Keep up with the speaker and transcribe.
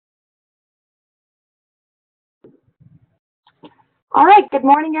All right, good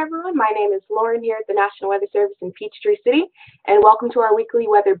morning, everyone. My name is Lauren here at the National Weather Service in Peachtree City, and welcome to our weekly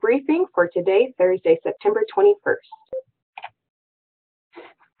weather briefing for today, Thursday, September 21st.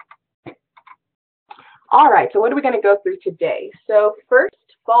 All right, so what are we going to go through today? So first,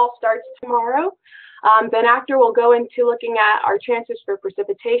 fall starts tomorrow. Then after, we'll go into looking at our chances for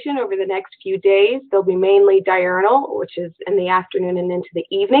precipitation over the next few days. They'll be mainly diurnal, which is in the afternoon and into the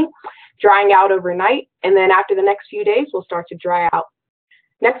evening, drying out overnight. And then after the next few days, we'll start to dry out.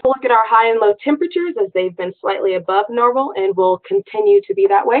 Next, we'll look at our high and low temperatures as they've been slightly above normal and will continue to be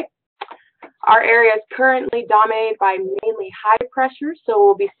that way. Our area is currently dominated by mainly high pressure, so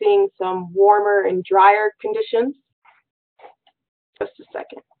we'll be seeing some warmer and drier conditions. Just a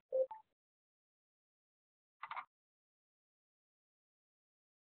second.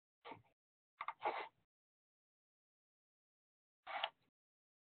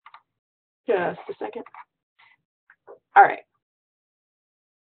 Just a second. All right.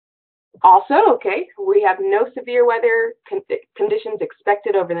 Also, we have no severe weather conditions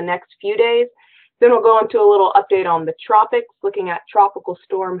expected over the next few days. Then we'll go into a little update on the tropics, looking at Tropical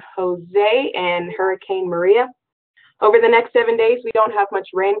Storm Jose and Hurricane Maria. Over the next 7 days, we don't have much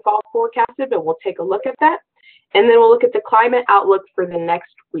rainfall forecasted, but we'll take a look at that. And then we'll look at the climate outlook for the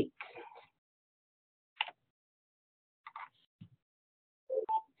next week.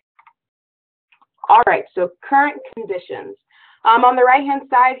 All right, so current conditions. On the right-hand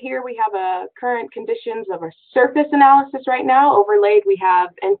side here, we have current conditions of a surface analysis right now. Overlaid, we have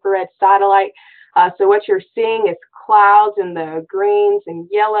infrared satellite. So what you're seeing is clouds in the greens and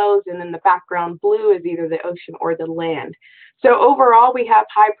yellows, and then the background blue is either the ocean or the land. So overall, we have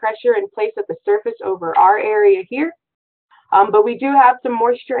high pressure in place at the surface over our area here. But we do have some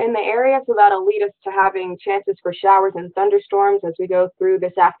moisture in the area, so that'll lead us to having chances for showers and thunderstorms as we go through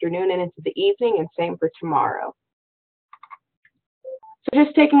this afternoon and into the evening, and same for tomorrow. So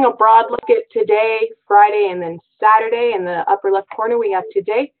just taking a broad look at today, Friday, and then Saturday. In the upper left corner, we have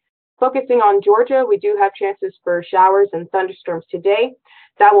today. Focusing on Georgia, we do have chances for showers and thunderstorms today.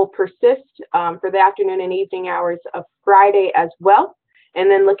 That will persist for the afternoon and evening hours of Friday as well. And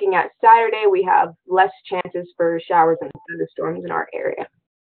then looking at Saturday, we have less chances for showers and thunderstorms in our area.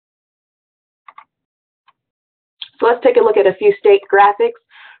 So let's take a look at a few state graphics.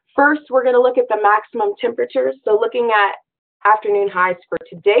 First, we're going to look at the maximum temperatures. So looking at afternoon highs for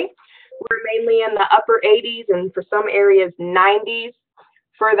today, we're mainly in the upper 80s and for some areas 90s.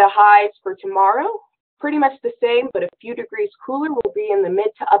 For the highs for tomorrow, pretty much the same, but a few degrees cooler. Will be in the mid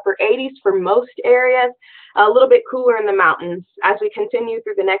to upper 80s for most areas, a little bit cooler in the mountains. As we continue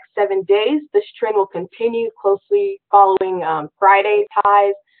through the next 7 days, this trend will continue closely following Friday's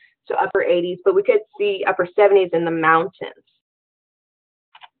highs to upper 80s, but we could see upper 70s in the mountains.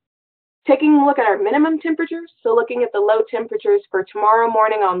 Taking a look at our minimum temperatures, so looking at the low temperatures for tomorrow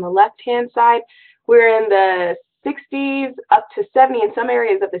morning on the left-hand side, we're in the 60s up to 70 in some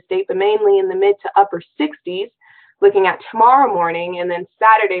areas of the state, but mainly in the mid to upper 60s. Looking at tomorrow morning, and then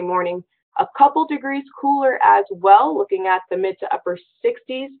Saturday morning, a couple degrees cooler as well, looking at the mid to upper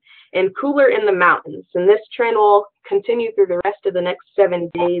 60s, and cooler in the mountains. And this trend will continue through the rest of the next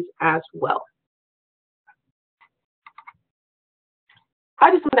 7 days as well. I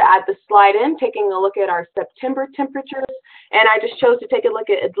just want to add the slide in, taking a look at our September temperatures, and I just chose to take a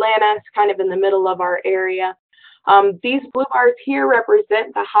look at Atlanta. It's kind of in the middle of our area. These blue bars here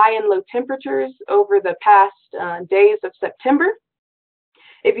represent the high and low temperatures over the past days of September.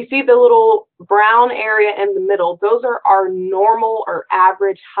 If you see the little brown area in the middle, those are our normal or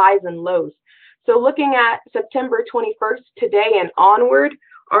average highs and lows. So looking at September 21st today and onward,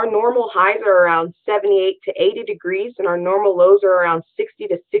 our normal highs are around 78 to 80 degrees, and our normal lows are around 60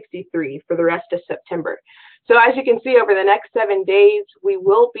 to 63 for the rest of September. So as you can see, over the next 7 days, we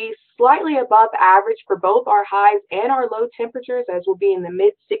will be slightly above average for both our highs and our low temperatures, as we'll be in the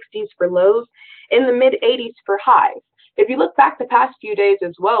mid-60s for lows, in the mid-80s for highs. If you look back the past few days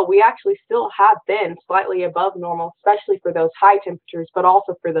as well, we actually still have been slightly above normal, especially for those high temperatures, but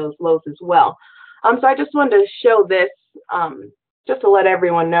also for those lows as well. So I just wanted to show this just to let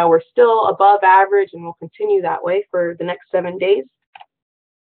everyone know we're still above average, and we'll continue that way for the next 7 days.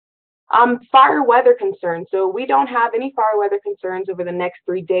 Fire weather concerns. So we don't have any fire weather concerns over the next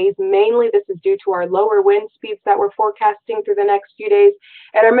 3 days. Mainly this is due to our lower wind speeds that we're forecasting through the next few days.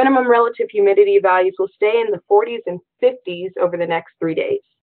 And our minimum relative humidity values will stay in the 40s and 50s over the next 3 days.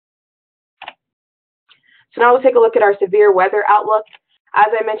 So now we'll take a look at our severe weather outlook. As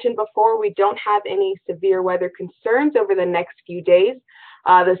I mentioned before, we don't have any severe weather concerns over the next few days.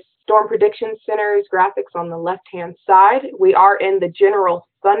 The Storm Prediction Center's graphics on the left-hand side. We are in the general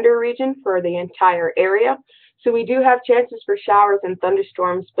thunder region for the entire area. So we do have chances for showers and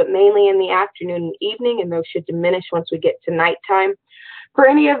thunderstorms, but mainly in the afternoon and evening, and those should diminish once we get to nighttime. For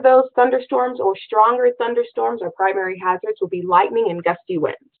any of those thunderstorms or stronger thunderstorms, our primary hazards will be lightning and gusty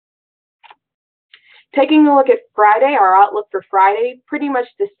winds. Taking a look at Friday, our outlook for Friday, pretty much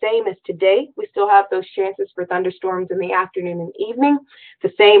the same as today. We still have those chances for thunderstorms in the afternoon and evening.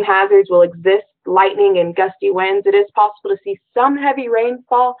 The same hazards will exist, lightning and gusty winds. It is possible to see some heavy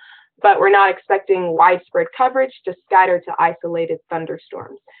rainfall, but we're not expecting widespread coverage, just scattered to isolated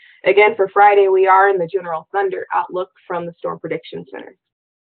thunderstorms. Again, for Friday, we are in the general thunder outlook from the Storm Prediction Center.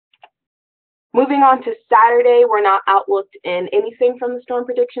 Moving on to Saturday, we're not outlooked in anything from the Storm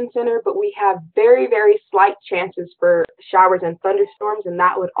Prediction Center, but we have very, very slight chances for showers and thunderstorms, and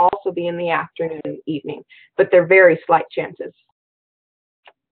that would also be in the afternoon and evening, but they're very slight chances.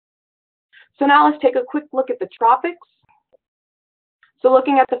 So now let's take a quick look at the tropics. So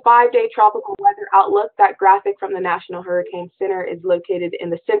looking at the 5-day tropical weather outlook, that graphic from the National Hurricane Center is located in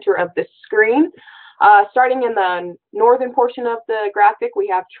the center of the screen. Starting in the northern portion of the graphic, we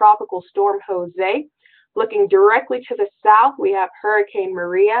have Tropical Storm Jose. Looking directly to the south, we have Hurricane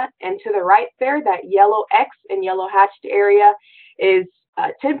Maria. And to the right there, that yellow X and yellow hatched area is a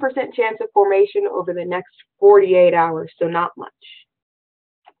 10% chance of formation over the next 48 hours, so not much.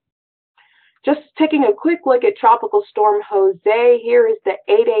 Just taking a quick look at Tropical Storm Jose, here is the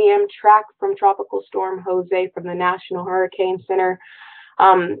 8 a.m. track from Tropical Storm Jose from the National Hurricane Center.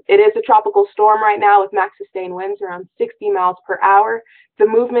 It is a tropical storm right now with max sustained winds around 60 miles per hour. The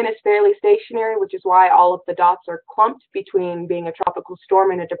movement is fairly stationary, which is why all of the dots are clumped between being a tropical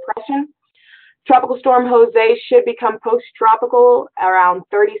storm and a depression. Tropical Storm Jose should become post-tropical around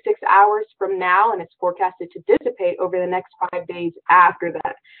 36 hours from now, and it's forecasted to dissipate over the next 5 days after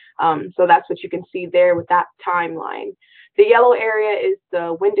that. So that's what you can see there with that timeline. The yellow area is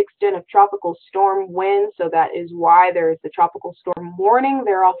the wind extent of tropical storm wind, so that is why there is the tropical storm warning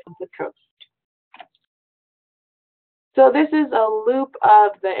there off of the coast. So this is a loop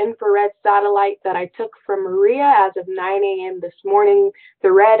of the infrared satellite that I took from Maria as of 9 a.m. this morning.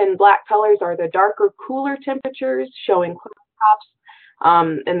 The red and black colors are the darker, cooler temperatures showing cloud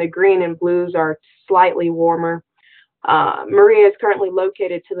tops, and the green and blues are slightly warmer. Maria is currently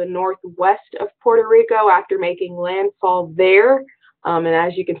located to the northwest of Puerto Rico after making landfall there. And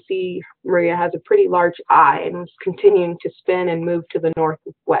as you can see, Maria has a pretty large eye and is continuing to spin and move to the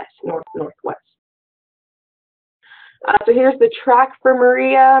northwest. So here's the track for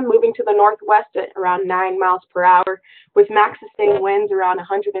Maria, moving to the northwest at around 9 miles per hour with max sustained winds around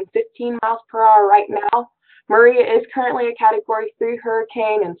 115 miles per hour right now. Maria is currently a Category 3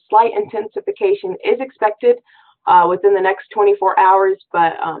 hurricane, and slight intensification is expected within the next 24 hours,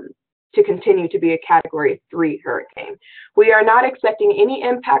 but to continue to be a Category 3 hurricane. We are not expecting any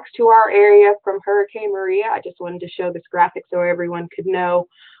impacts to our area from Hurricane Maria. I just wanted to show this graphic so everyone could know.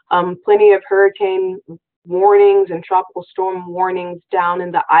 Plenty of hurricane warnings and tropical storm warnings down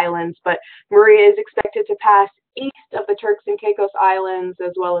in the islands, but Maria is expected to pass east of the Turks and Caicos Islands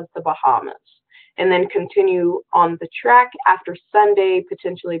as well as the Bahamas, and then continue on the track after Sunday,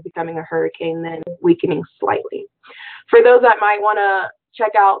 potentially becoming a hurricane, then weakening slightly. For those that might want to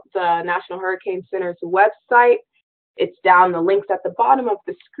check out the National Hurricane Center's website, it's down, the link's at the bottom of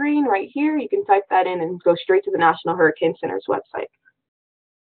the screen right here. You can type that in and go straight to the National Hurricane Center's website.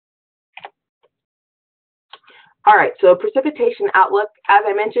 All right, so precipitation outlook. As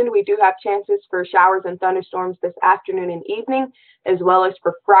I mentioned, we do have chances for showers and thunderstorms this afternoon and evening, as well as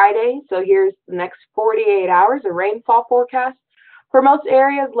for Friday. So here's the next 48 hours, a rainfall forecast. For most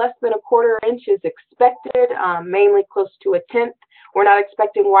areas, less than 1/4 inch is expected, mainly close to 1/10. We're not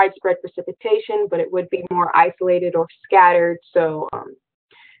expecting widespread precipitation, but it would be more isolated or scattered. So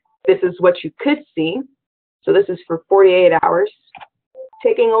this is what you could see. So this is for 48 hours.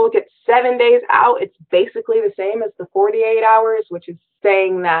 Taking a look at 7 days out, it's basically the same as the 48 hours, which is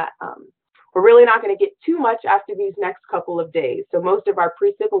saying that we're really not going to get too much after these next couple of days. So most of our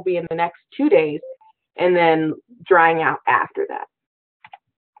precip will be in the next 2 days and then drying out after that.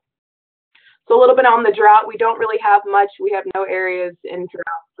 So a little bit on the drought. We don't really have much. We have no areas in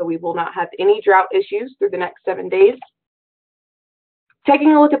drought, so we will not have any drought issues through the next 7 days.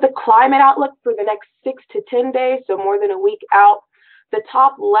 Taking a look at the climate outlook for the next 6 to 10 days, so more than a week out. The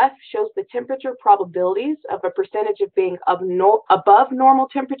top left shows the temperature probabilities of a percentage of being above normal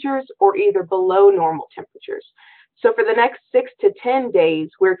temperatures or either below normal temperatures. So for the next 6 to 10 days,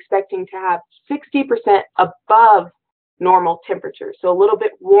 we're expecting to have 60% above normal temperatures, so a little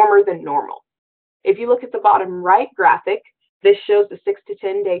bit warmer than normal. If you look at the bottom right graphic, this shows the 6 to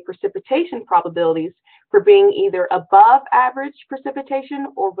 10 day precipitation probabilities for being either above average precipitation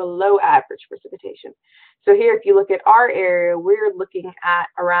or below average precipitation. So here, if you look at our area, we're looking at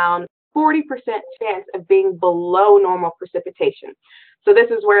around 40% chance of being below normal precipitation. So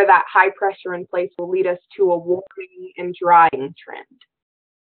this is where that high pressure in place will lead us to a warming and drying trend.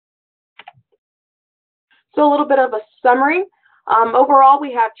 So a little bit of a summary. Overall,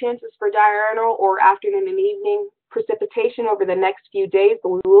 we have chances for diurnal or afternoon and evening precipitation over the next few days, but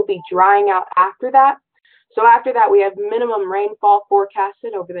we will be drying out after that. So after that, we have minimum rainfall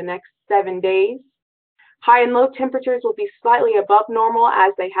forecasted over the next 7 days. High and low temperatures will be slightly above normal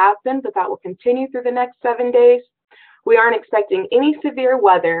as they have been, but that will continue through the next 7 days. We aren't expecting any severe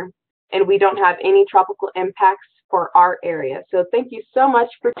weather, and we don't have any tropical impacts for our area. So thank you so much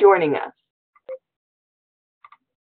for joining us.